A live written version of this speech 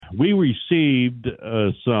we received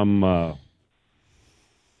some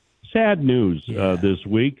sad news this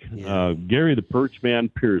week. Gary the Perch Man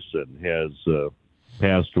Pearson has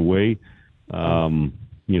passed away.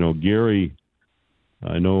 Gary,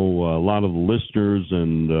 I know a lot of the listeners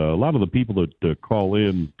and a lot of the people that call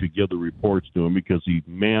in to give the reports to him because he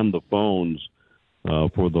manned the phones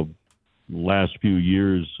for the last few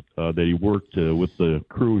years that he worked with the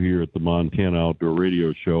crew here at the Montana Outdoor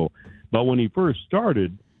Radio Show. But when he first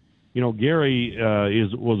started, Gary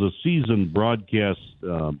was a seasoned broadcast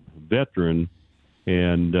veteran,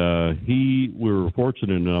 and we were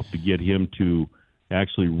fortunate enough to get him to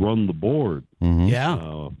actually run the board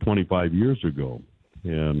 25 years ago.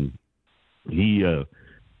 And he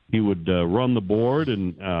would run the board,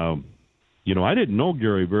 and I didn't know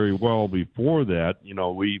Gary very well before that.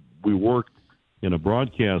 We worked in a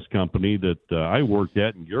broadcast company that I worked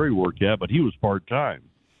at and Gary worked at, but he was part-time.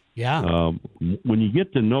 Yeah. When you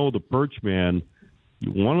get to know the Perch Man,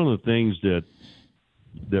 one of the things that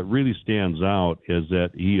really stands out is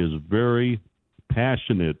that he is very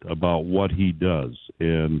passionate about what he does,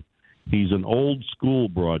 and he's an old-school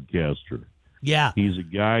broadcaster. Yeah. He's a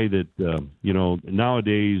guy that,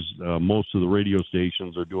 nowadays most of the radio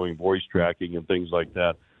stations are doing voice tracking and things like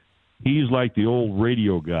that. He's like the old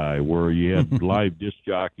radio guy where you had live disc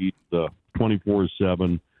jockeys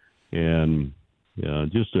 24/7, and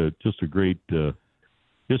just a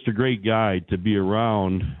great guy to be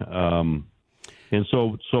around. And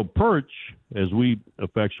so Perch, as we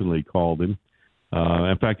affectionately called him.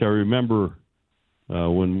 In fact, I remember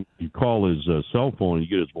when you call his cell phone and you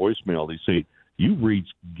get his voicemail, they say, "You've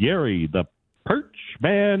reached Gary the Perch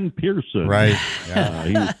Man Pearson." Right.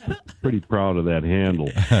 He was pretty proud of that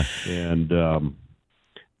handle. And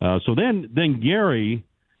so then Gary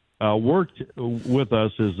worked with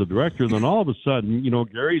us as the director. Then all of a sudden,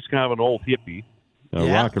 Gary's kind of an old hippie,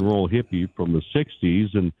 rock and roll hippie from the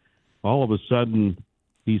 60s. And all of a sudden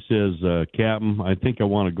he says, "Captain, I think I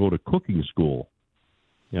want to go to cooking school.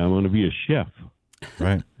 Yeah, I'm going to be a chef."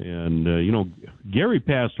 Right. And, Gary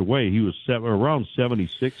passed away. He was around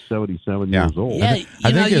 76, 77 years old. Yeah,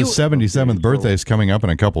 I think his 77th birthday is coming up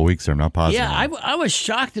in a couple weeks. I'm not positive. Yeah, I was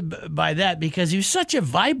shocked by that because he was such a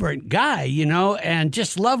vibrant guy, and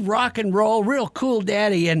just loved rock and roll, real cool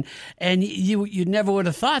daddy. And you never would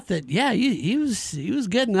have thought that, he was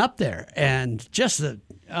getting up there. And just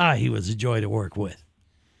he was a joy to work with.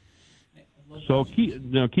 So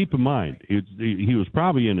keep in mind, he was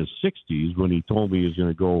probably in his 60s when he told me he was going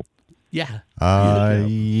to go. Yeah.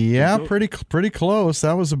 Pretty close.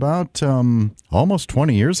 That was about almost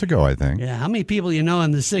 20 years ago, I think. Yeah, how many people in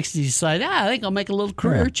the 60s decide, I think I'll make a little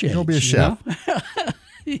career change. He'll be a chef.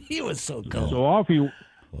 He was so cool. So off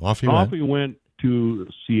he went to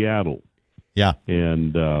Seattle. Yeah.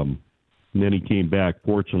 And then he came back,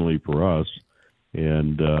 fortunately for us,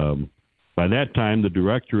 and by that time, the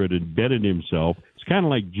director had embedded himself. It's kind of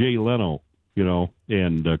like Jay Leno,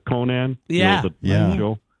 and Conan, the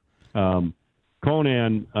show.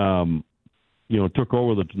 Conan, took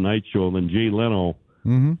over the Tonight Show, and then Jay Leno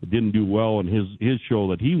didn't do well in his show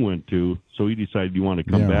that he went to, so he decided he wanted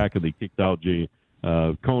to come back, and they kicked out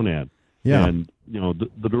Conan. Yeah. And,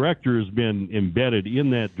 the director has been embedded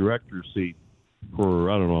in that director's seat for,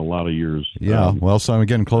 I don't know, a lot of years. Yeah, so I'm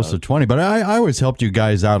getting close to 20. But I always helped you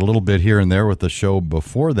guys out a little bit here and there with the show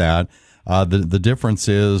before that. The difference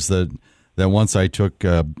is that once I took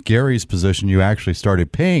Gary's position, you actually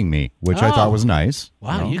started paying me, which I thought was nice.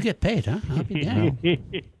 Wow, you get paid, huh? I'll be down.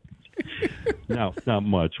 No, not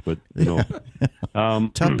much, but,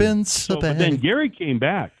 Tuppence. But then Gary came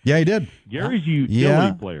back. Yeah, he did. Gary's a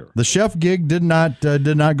utility player. The chef gig did not go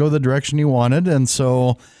the direction he wanted, and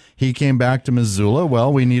so he came back to Missoula.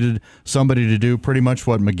 Well, we needed somebody to do pretty much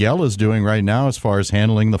what Miguel is doing right now as far as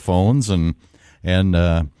handling the phones and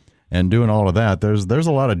doing all of that. There's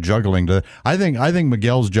a lot of juggling to. I think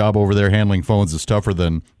Miguel's job over there handling phones is tougher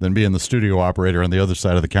than being the studio operator on the other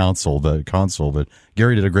side of the console. But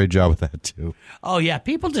Gary did a great job with that too. Oh yeah,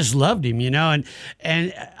 people just loved him,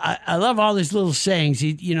 and I love all his little sayings.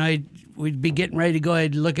 We'd be getting ready to go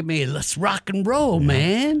ahead and look at me. Let's rock and roll,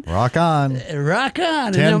 man. Rock on. Rock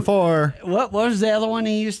on. 10-4. What was the other one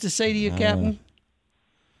he used to say to you, Captain?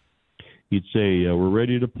 He'd say, "We're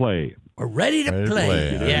ready to play." We're ready to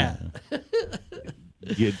play. Yeah.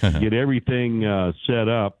 Get everything set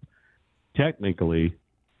up. Technically,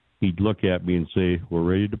 he'd look at me and say, "We're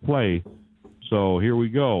ready to play." So here we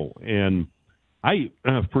go. And I,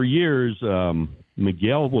 for years,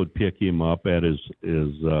 Miguel would pick him up at his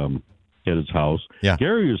house. Yeah.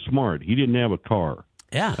 Gary was smart. He didn't have a car.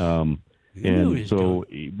 Yeah. And so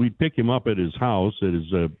we'd pick him up at his house, at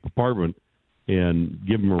his apartment, and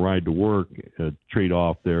give him a ride to work, trade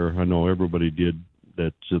off there. I know everybody did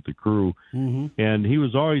that's at the crew. And he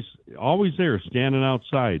was always there, standing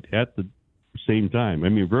outside at the same time. I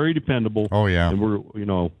mean, very dependable. Oh, yeah. And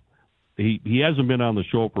we're, he hasn't been on the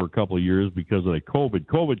show for a couple of years because of the COVID.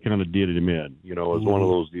 COVID kind of did him in. It was one of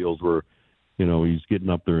those deals where, he's getting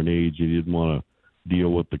up there in age. He didn't want to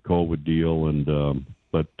deal with the COVID deal. And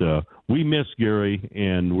but we miss Gary,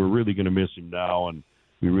 and we're really going to miss him now. And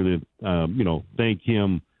we really, thank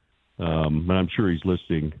him. And I'm sure he's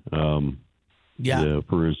listening.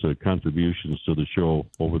 For his contributions to the show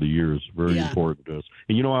over the years, very important to us.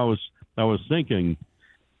 And I was thinking,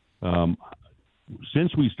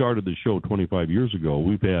 since we started the show 25 years ago,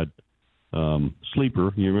 we've had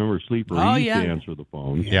Sleeper. You remember Sleeper? He used to answer the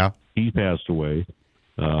phone. Yeah, he passed away.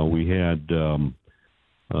 We had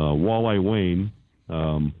Walleye Wayne.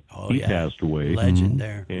 He passed away. Legend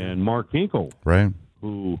there. And Mark Hinkle, right,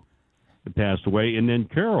 who passed away, and then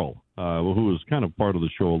Carol, who was kind of part of the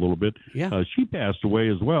show a little bit. She passed away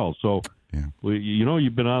as well. So,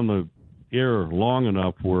 you've been on the air long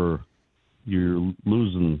enough where you're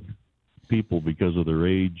losing people because of their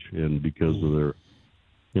age and because of their,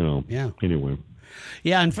 anyway.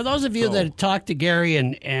 Yeah, and for those of you that talk to Gary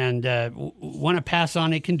and want to pass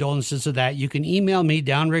on any condolences of that, you can email me,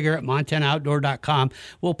 downrigger@montanooutdoor.com.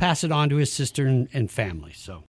 We'll pass it on to his sister and family. So.